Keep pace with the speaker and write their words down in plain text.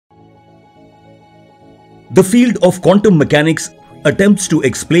The field of quantum mechanics attempts to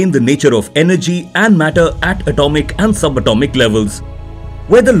explain the nature of energy and matter at atomic and subatomic levels,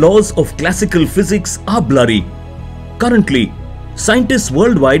 where the laws of classical physics are blurry. Currently, scientists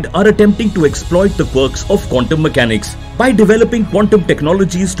worldwide are attempting to exploit the quirks of quantum mechanics by developing quantum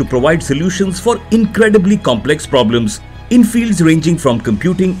technologies to provide solutions for incredibly complex problems in fields ranging from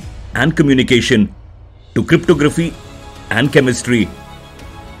computing and communication to cryptography and chemistry.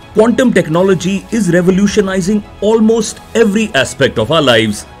 Quantum technology is revolutionizing almost every aspect of our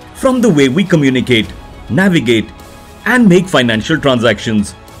lives, from the way we communicate, navigate, and make financial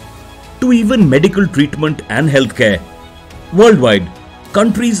transactions, to even medical treatment and healthcare. Worldwide,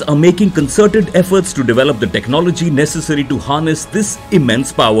 countries are making concerted efforts to develop the technology necessary to harness this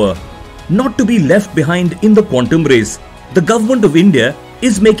immense power. Not to be left behind in the quantum race, the Government of India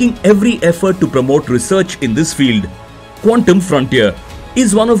is making every effort to promote research in this field. Quantum Frontier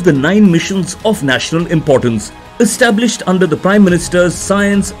is one of the 9 missions of national importance established under the Prime Minister's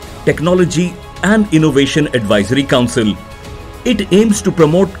Science, Technology and Innovation Advisory Council. It aims to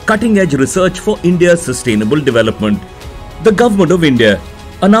promote cutting-edge research for India's sustainable development. The Government of India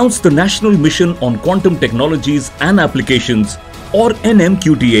announced the National Mission on Quantum Technologies and Applications, or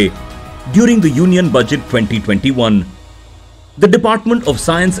NMQTA, during the Union Budget 2021. The Department of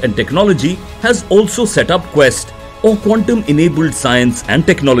Science and Technology has also set up QUEST, or Quantum-Enabled Science and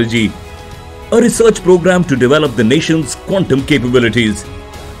Technology, a research program to develop the nation's quantum capabilities.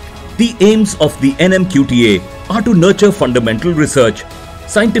 The aims of the NMQTA are to nurture fundamental research,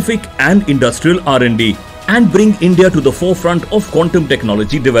 scientific and industrial R&D, and bring India to the forefront of quantum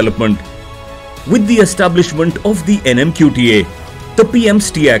technology development. With the establishment of the NMQTA, the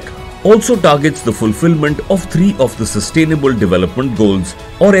PM-STIAC also targets the fulfillment of 3 of the Sustainable Development Goals,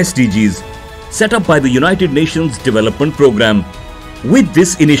 or SDGs, set up by the United Nations Development Programme. With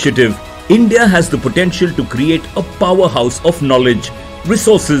this initiative, India has the potential to create a powerhouse of knowledge,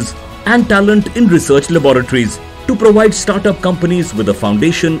 resources, and talent in research laboratories to provide startup companies with a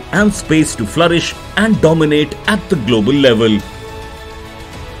foundation and space to flourish and dominate at the global level.